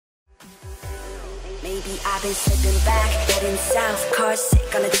Baby, I've been slipping back, heading south, car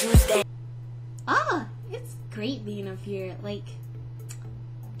sick on a Tuesday. Ah, it's great being up here. Like,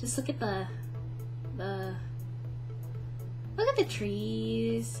 just look at the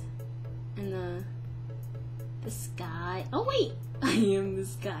trees and the sky. Oh wait, I am the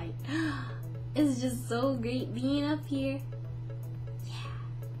sky. It's just so great being up here. Yeah.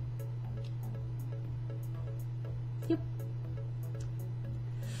 Yep.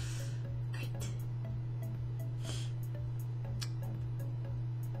 Great.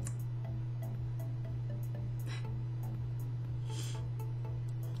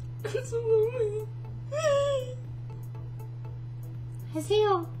 I'm so lonely.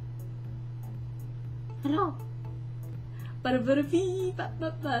 Hasil. Hello. Ba ba ba bee ba ba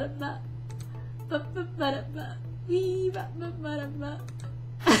ba ba ba ba ba ba bee ba ba ba ba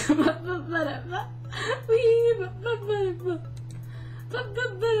ba ba ba ba bee ba ba ba ba ba ba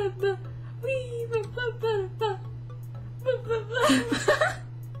ba ba bee ba ba ba ba ba ba ba bee ba ba ba ba ba ba ba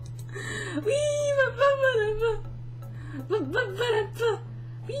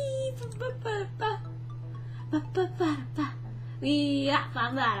bee ba ba ba ba ba ba ba ba we ba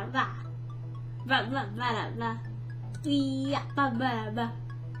ba ba ba ba ba ba ba we ba ba ba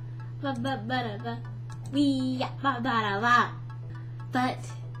ba ba ba ba we ba ba ba. But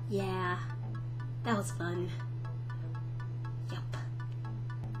yeah, that was fun. Yup.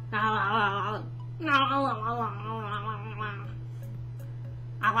 I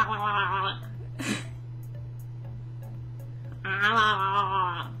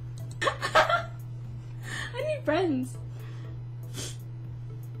need friends.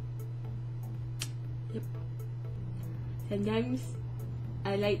 Yep. Sometimes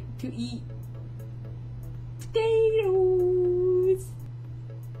I like to eat potatoes.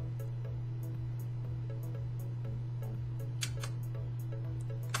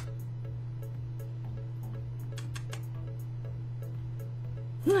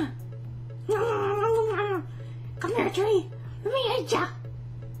 Come here, tree. Let me eat ya.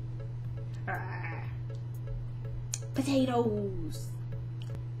 Potatoes.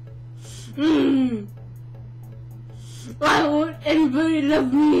 Why won't anybody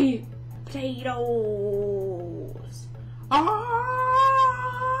love me? Potatoes.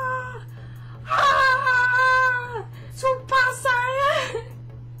 Super Saiyan.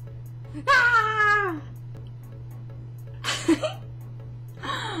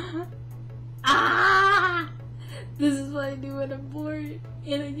 This is what I do when I'm bored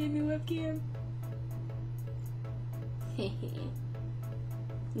and I get a new webcam.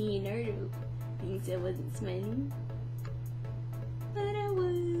 Me and Naruto thinks I wasn't smiling, but I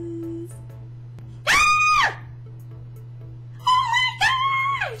was. Oh my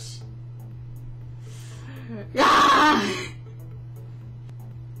gosh!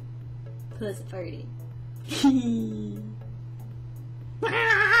 Plus a party.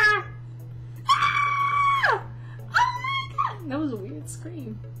 That was a weird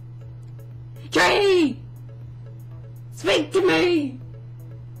scream. Tree! Speak to me!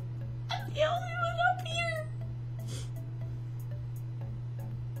 I'm the only one up here!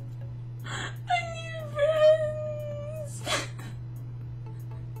 I need friends!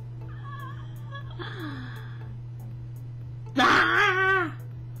 Ah!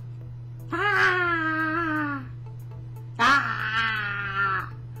 Ah! Ah!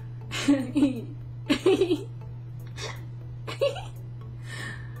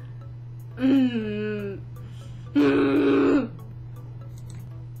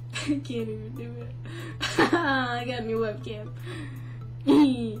 I can't even do it. I got a new webcam.